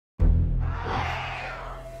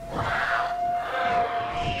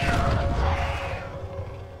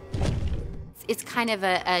it's kind of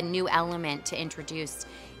a new element to introduce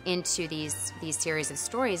into these series of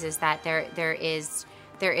stories, is that there is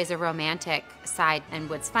a romantic side. And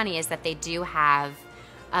what's funny is that they do have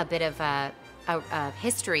a bit of a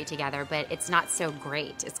history together, but it's not so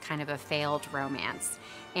great. It's kind of a failed romance,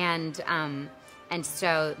 and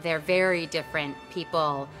so they're very different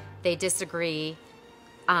people. They disagree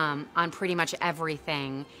on pretty much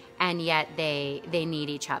everything, and yet they need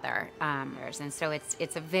each other. And so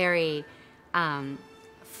it's a very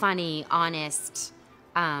funny, honest,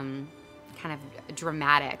 kind of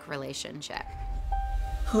dramatic relationship.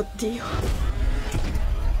 Oddio.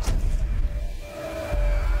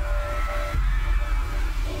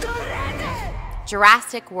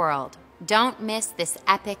 Jurassic World. Don't miss this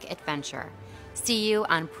epic adventure. See you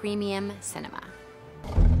on Premium Cinema.